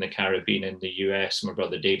worked in the Caribbean, in the US, my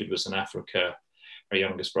brother David was in Africa, our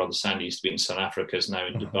youngest brother Sandy used to be in South Africa, is now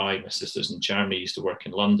in Dubai, my sister's in Germany, used to work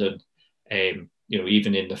in London.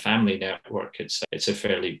 Even in the family network, it's a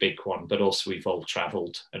fairly big one, but also we've all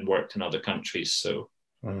traveled and worked in other countries. So,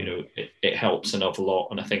 it helps an awful lot.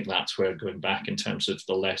 And I think that's where, going back in terms of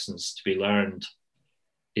the lessons to be learned,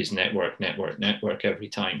 is network every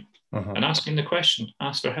time. And asking the question,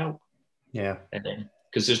 ask for help. Yeah.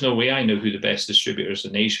 Because there's no way I know who the best distributors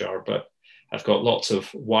in Asia are, but I've got lots of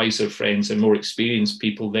wiser friends and more experienced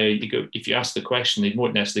people there. You go, if you ask the question, they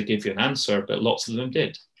won't necessarily give you an answer, but lots of them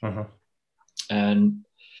did. And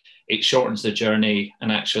it shortens the journey.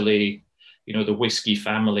 And actually, the whiskey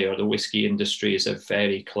family or the whiskey industry is a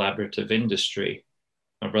very collaborative industry.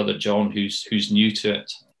 My brother John, who's new to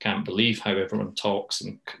it, can't believe how everyone talks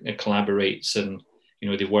and collaborates, and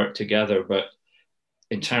they work together. But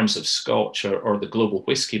in terms of Scotch or the global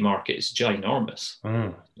whiskey market, is ginormous.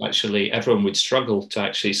 Actually, everyone would struggle to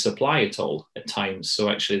actually supply it all at times. So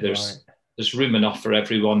actually, there's room enough for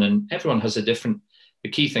everyone, and everyone has a different. The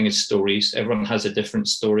key thing is stories. Everyone has a different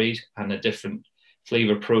story and a different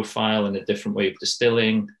flavor profile and a different way of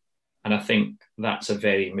distilling. And I think that's a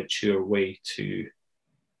very mature way to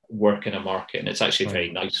work in a market, and it's actually a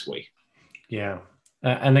very nice way. Yeah.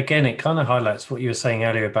 And again, it kind of highlights what you were saying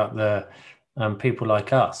earlier about the people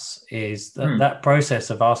like us, is that process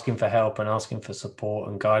of asking for help and asking for support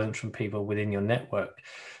and guidance from people within your network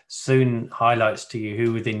soon highlights to you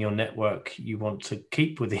who within your network you want to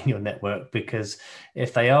keep within your network. Because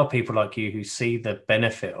if they are people like you who see the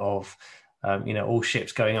benefit of all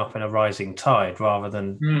ships going up in a rising tide, rather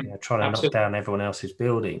than trying to knock down everyone else's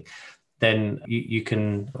building, then you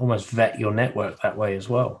can almost vet your network that way as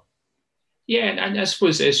well. Yeah, and I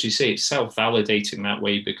suppose, as you say, it's self-validating that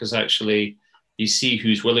way, because actually you see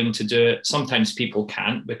who's willing to do it. Sometimes people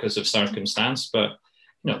can't because of circumstance, but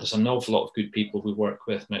there's an awful lot of good people we work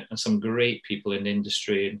with, and some great people in the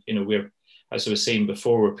industry. And we're, as I was saying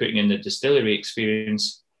before, we're putting in the distillery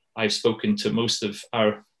experience. I've spoken to most of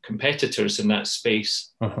our competitors in that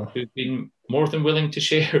space who've been more than willing to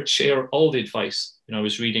share all the advice. I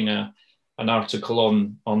was reading an article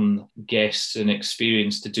on guests and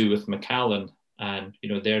experience to do with Macallan and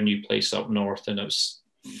their new place up north, and it was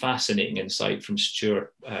fascinating insight from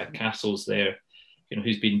Stuart Castles there,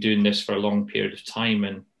 who's been doing this for a long period of time.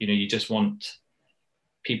 And you just want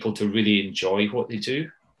people to really enjoy what they do.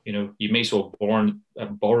 You may as well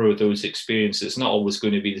borrow those experiences. It's not always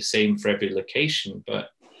going to be the same for every location, but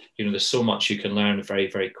there's so much you can learn very,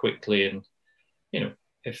 very quickly. And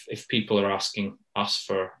if people are asking us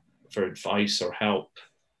for advice or help,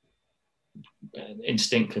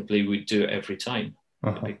 instinctively we do it every time,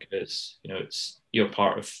 because you're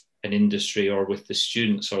part of an industry, or with the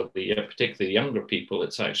students or the particularly younger people,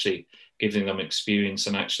 it's actually giving them experience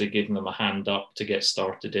and actually giving them a hand up to get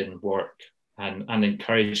started in work, and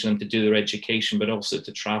encouraging them to do their education, but also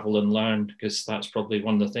to travel and learn, because that's probably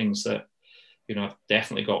one of the things that I've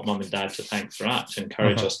definitely got mum and dad to thank for that, to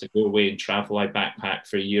encourage us to go away and travel. I backpacked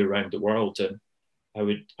for a year around the world, and I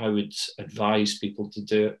would advise people to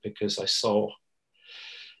do it, because I saw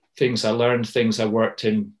things, I learned things, I worked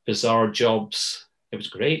in bizarre jobs. It was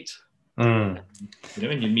great. And you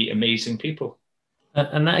meet amazing people.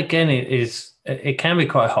 And that again it can be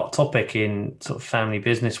quite a hot topic in sort of family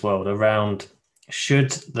business world around,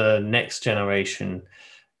 should the next generation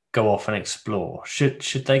go off and explore? Should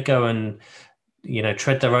they go and,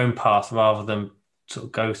 tread their own path rather than sort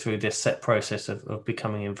of go through this set process of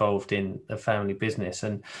becoming involved in a family business?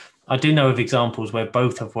 And I do know of examples where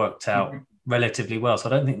both have worked out relatively well. So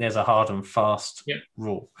I don't think there's a hard and fast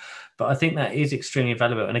rule, but I think that is extremely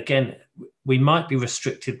valuable. And again, we might be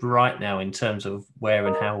restricted right now in terms of where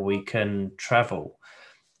and how we can travel,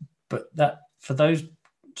 but that for those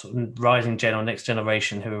sort of rising gen or next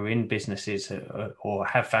generation who are in businesses or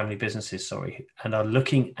have family businesses, and are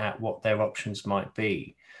looking at what their options might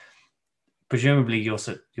be, presumably you're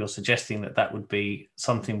suggesting that would be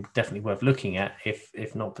something definitely worth looking at,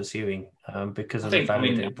 if not pursuing, because of the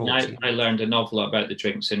value that it brought to you. I learned an awful lot about the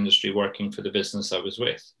drinks industry working for the business I was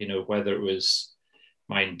with, whether it was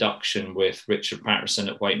my induction with Richard Patterson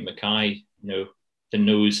at White Mackay. The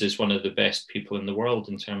Nose is one of the best people in the world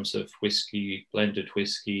in terms of whiskey, blended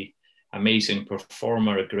whiskey, amazing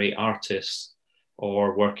performer, a great artist,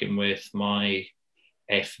 or working with my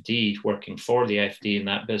FD, working for the FD in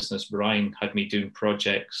that business. Brian had me doing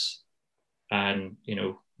projects and,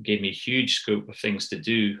 gave me huge scope of things to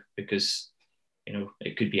do, because,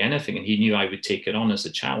 it could be anything. And he knew I would take it on as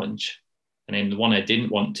a challenge. And then the one I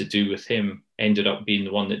didn't want to do with him ended up being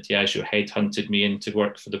the one that Diageo headhunted me in to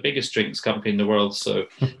work for the biggest drinks company in the world. So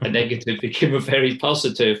a negative became a very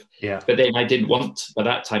positive. Yeah. But then I didn't want, by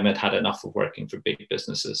that time I'd had enough of working for big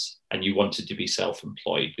businesses, and you wanted to be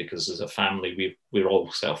self-employed, because as a family, we're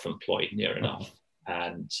all self-employed near enough.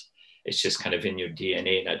 And it's just kind of in your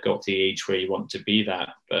DNA. And I'd got to the age where you want to be that,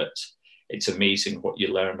 but it's amazing what you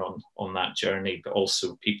learn on that journey. But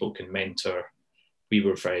also people can mentor. We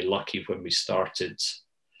were very lucky when we started,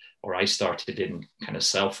 or I started in kind of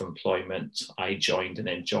self-employment. I joined, and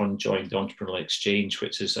then John joined Entrepreneurial Exchange,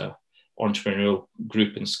 which is a entrepreneurial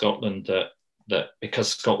group in Scotland that because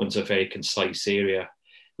Scotland's a very concise area,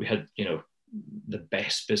 we had, the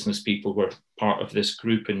best business people were part of this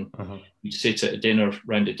group, and you'd sit at a dinner,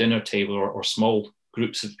 round a dinner table, or small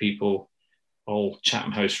groups of people, all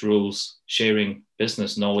Chatham House rules, sharing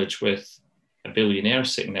business knowledge with a billionaire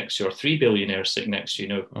sitting next to you, or 3 billionaires sitting next to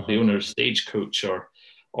you, the owner of Stagecoach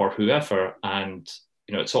or whoever. And,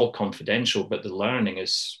 it's all confidential, but the learning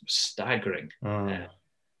is staggering.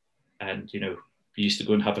 And, we used to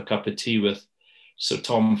go and have a cup of tea with Sir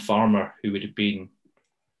Tom Farmer, who would have been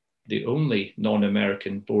the only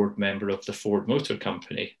non-American board member of the Ford Motor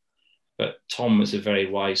Company. But Tom was a very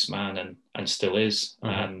wise man and still is.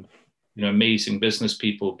 And, amazing business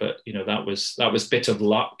people, but that was bit of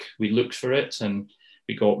luck. We looked for it and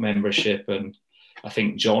we got membership, and I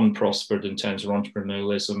think John prospered in terms of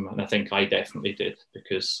entrepreneurialism, and I think I definitely did,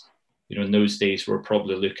 because in those days we're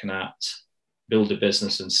probably looking at build a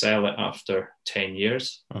business and sell it after 10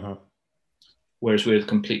 years, whereas we're the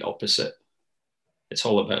complete opposite. It's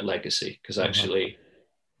all about legacy, because actually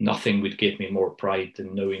nothing would give me more pride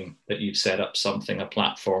than knowing that you've set up something, a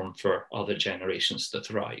platform for other generations to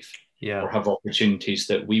thrive. Or have opportunities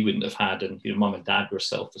that we wouldn't have had. And mum and dad were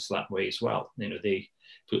selfless that way as well. They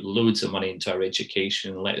put loads of money into our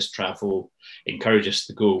education, let us travel, encourage us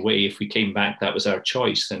to go away. If we came back, that was our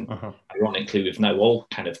choice. And ironically, we've now all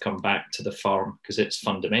kind of come back to the farm, because it's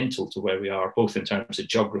fundamental to where we are, both in terms of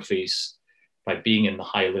geographies, by being in the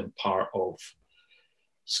Highland part of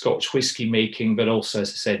Scotch whisky making, but also, as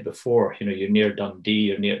I said before, you're near Dundee,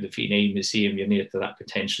 you're near the V&A Museum, you're near to that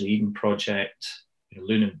potential Eden project.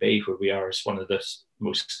 Lunan Bay, where we are, is one of the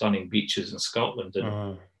most stunning beaches in Scotland.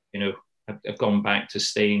 And, I've gone back to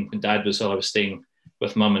staying, when Dad was ill, I was staying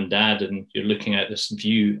with mum and dad, and you're looking at this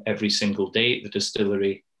view every single day at the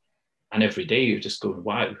distillery. And every day you're just going,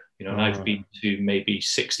 wow. And I've been to maybe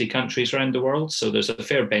 60 countries around the world. So there's a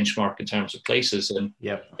fair benchmark in terms of places. And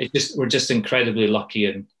we're just incredibly lucky.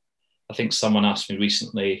 And I think someone asked me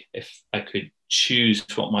recently if I could choose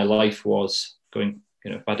what my life was going,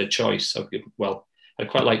 if I had a choice, I'd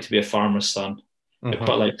quite like to be a farmer's son. I'd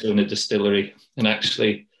quite like to own a distillery, and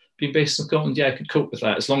actually being based in Scotland, I could cope with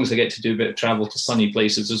that, as long as I get to do a bit of travel to sunny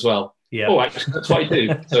places as well. Actually, that's what I do.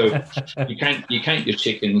 So you count your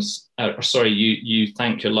chickens, you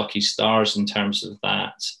thank your lucky stars in terms of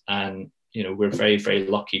that. And, we're very, very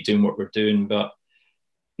lucky doing what we're doing, but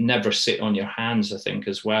never sit on your hands, I think,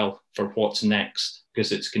 as well, for what's next,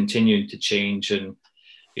 because it's continuing to change. And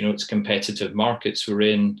It's competitive markets we're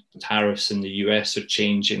in. Tariffs in the US are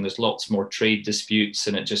changing. There's lots more trade disputes,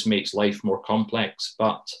 and it just makes life more complex.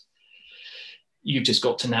 But you've just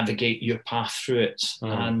got to navigate your path through it,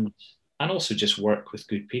 and also just work with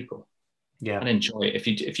good people. Yeah. And enjoy it.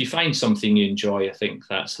 If you find something you enjoy, I think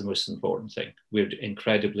that's the most important thing. We're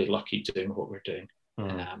incredibly lucky doing what we're doing.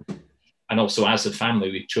 And also, as a family,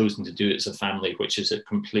 we've chosen to do it as a family, which is a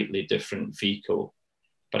completely different vehicle.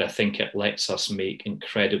 But I think it lets us make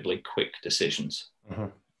incredibly quick decisions.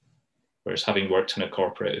 Whereas having worked in a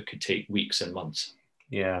corporate, it could take weeks and months.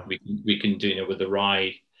 Yeah. We can do, with the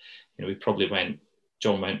rye, we probably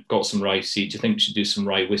John got some rye seed. Do you think we should do some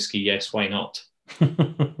rye whiskey? Yes, why not?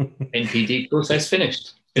 NPD process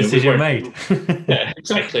finished. Decision made. Yeah,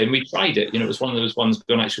 exactly. And we tried it. It was one of those ones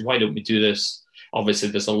going, actually, why don't we do this? Obviously,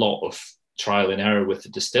 there's a lot of trial and error with the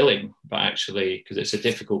distilling, but actually, because it's a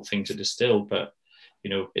difficult thing to distill, but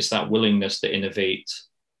it's that willingness to innovate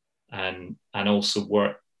and also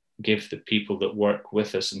give the people that work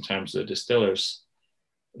with us in terms of the distillers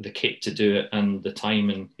the kit to do it and the time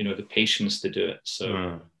and the patience to do it.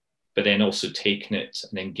 So but then also taking it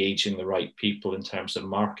and engaging the right people in terms of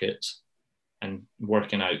market and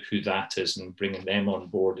working out who that is and bringing them on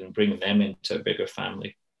board and bringing them into a bigger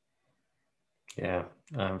family. Yeah,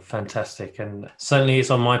 fantastic. And certainly it's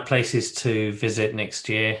on my places to visit next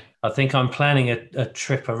year. I think I'm planning a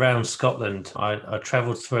trip around Scotland. I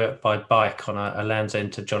travelled through it by bike on a Land's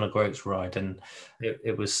End to John O'Groats ride, and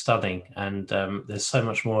it was stunning. And there's so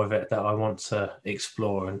much more of it that I want to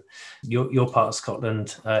explore. And your part of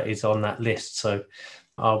Scotland is on that list. So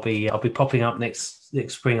I'll be popping up next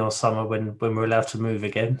spring or summer when we're allowed to move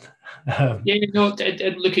again.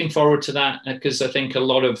 Looking forward to that, because I think a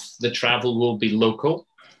lot of the travel will be local,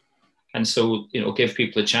 and so give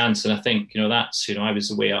people a chance. And I think that's I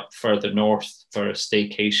was away up further north for a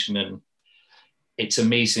staycation, and it's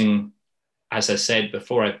amazing. As I said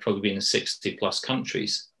before, I've probably been in 60 plus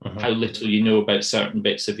countries. How little you know about certain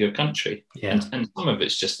bits of your country, and some of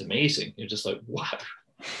it's just amazing. You're just like, wow.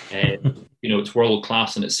 It's world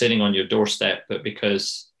class and it's sitting on your doorstep, but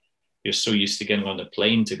because you're so used to getting on a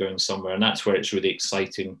plane to going somewhere, and that's where it's really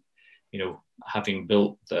exciting, having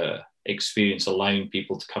built the experience, allowing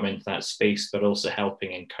people to come into that space, but also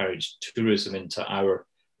helping encourage tourism into our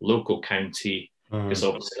local county, because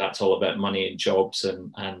obviously that's all about money and jobs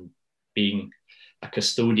and being a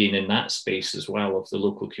custodian in that space as well of the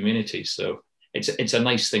local community. So it's a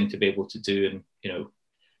nice thing to be able to do. And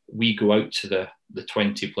we go out to the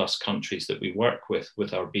 20 plus countries that we work with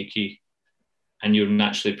Arbikie, and you're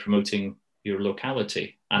naturally promoting your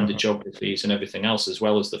locality and the geographies and everything else, as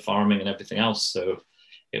well as the farming and everything else. So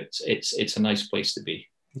it's a nice place to be.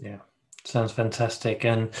 Yeah, sounds fantastic,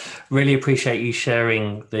 and really appreciate you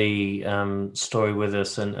sharing the story with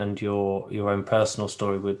us and your own personal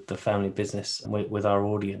story with the family business with our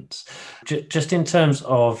audience. Just in terms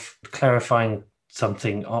of clarifying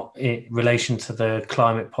something in relation to the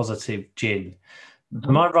climate positive gin.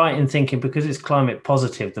 Am I right in thinking because it's climate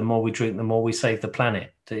positive, the more we drink, the more we save the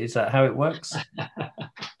planet? Is that how it works?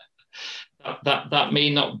 that may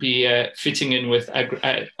not be fitting in with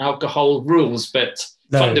alcohol rules, but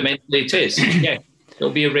fundamentally it is. Yeah,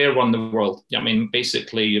 it'll be a rare one in the world. I mean,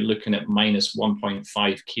 basically you're looking at minus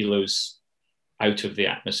 1.5 kilos out of the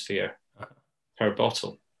atmosphere per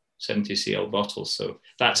bottle. 70 cl bottles. So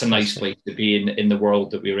that's a nice place to be in the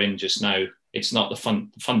world that we're in just now. It's not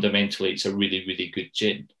fundamentally, it's a really, really good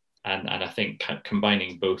gin. And I think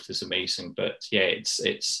combining both is amazing. But yeah,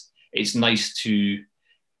 it's nice to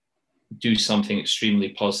do something extremely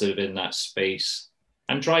positive in that space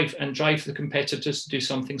and drive the competitors to do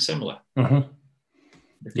something similar.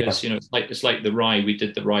 Because it's like the rye. We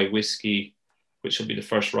did the rye whiskey, which will be the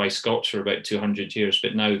first rye Scotch for about 200 years.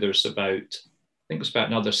 But now there's about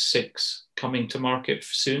another 6 coming to market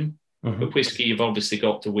soon. But whiskey, you've obviously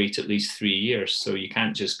got to wait at least 3 years. So you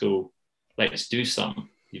can't just go, let's do some.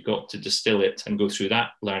 You've got to distill it and go through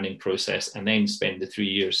that learning process and then spend the 3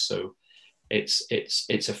 years. So it's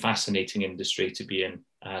a fascinating industry to be in,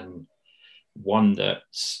 and one that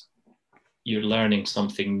you're learning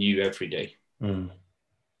something new every day.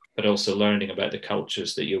 But also learning about the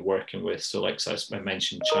cultures that you're working with. So like I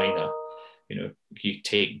mentioned, China, you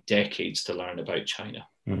take decades to learn about China.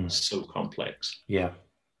 It's so complex. Yeah.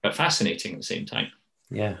 But fascinating at the same time.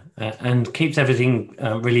 Yeah, and keeps everything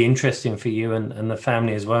really interesting for you and the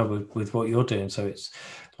family as well with what you're doing. So it's,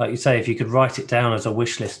 like you say, if you could write it down as a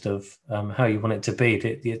wish list of how you want it to be,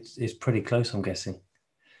 it's pretty close, I'm guessing.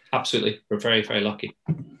 Absolutely. We're very, very lucky.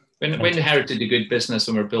 We inherited a good business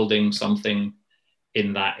and we're building something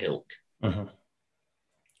in that ilk.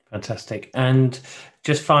 Fantastic. And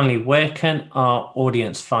just finally, where can our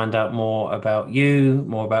audience find out more about you,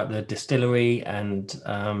 more about the distillery and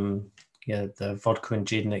the vodka and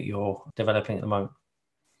gin that you're developing at the moment?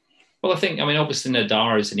 Well, obviously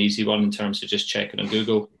Nadar is an easy one in terms of just checking on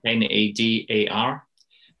Google. Nadar.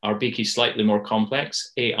 Arbikie slightly more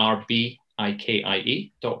complex. Arbikie.com.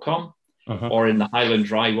 Or in the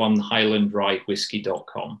Highland Rye one,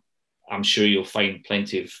 highlandraywhiskey.com. I'm sure you'll find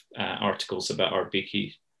plenty of articles about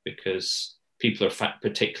Arbikie because people are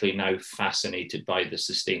particularly now fascinated by the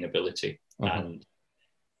sustainability, and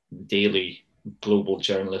daily global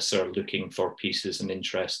journalists are looking for pieces and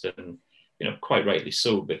interest, and quite rightly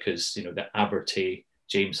so, because the Arbikie,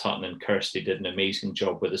 James Hutton and Kirsty did an amazing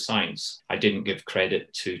job with the science. I didn't give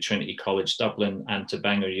credit to Trinity College Dublin and to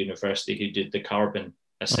Bangor University, who did the carbon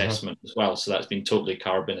assessment as well. So that's been totally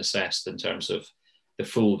carbon assessed in terms of the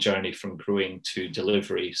full journey from growing to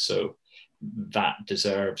delivery. So that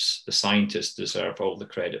the scientists deserve all the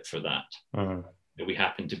credit for that. We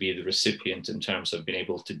happen to be the recipient in terms of being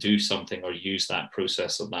able to do something or use that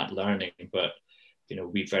process of that learning. But,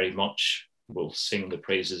 we very much will sing the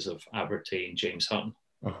praises of Arbikie and James Hutton.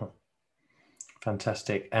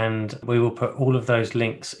 Fantastic. And we will put all of those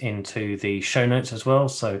links into the show notes as well,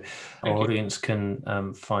 so our audience can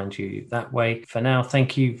find you that way. For now,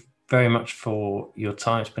 thank you very much for your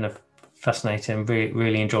time. It's been a fascinating, really,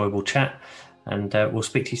 really enjoyable chat, and we'll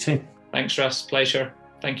speak to you soon. Thanks, Russ. Pleasure.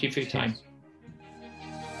 Thank you for your time.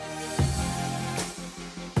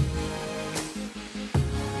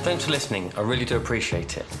 Thanks for listening. I really do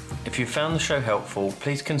appreciate it. If you found the show helpful,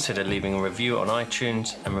 please consider leaving a review on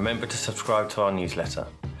iTunes and remember to subscribe to our newsletter.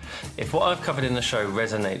 If what I've covered in the show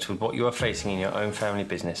resonates with what you are facing in your own family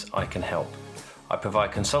business, I can help. I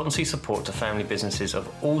provide consultancy support to family businesses of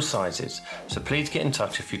all sizes, so please get in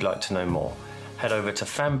touch if you'd like to know more. Head over to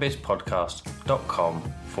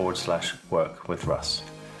fambizpodcast.com/work with Russ.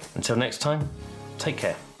 Until next time, take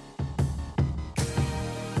care.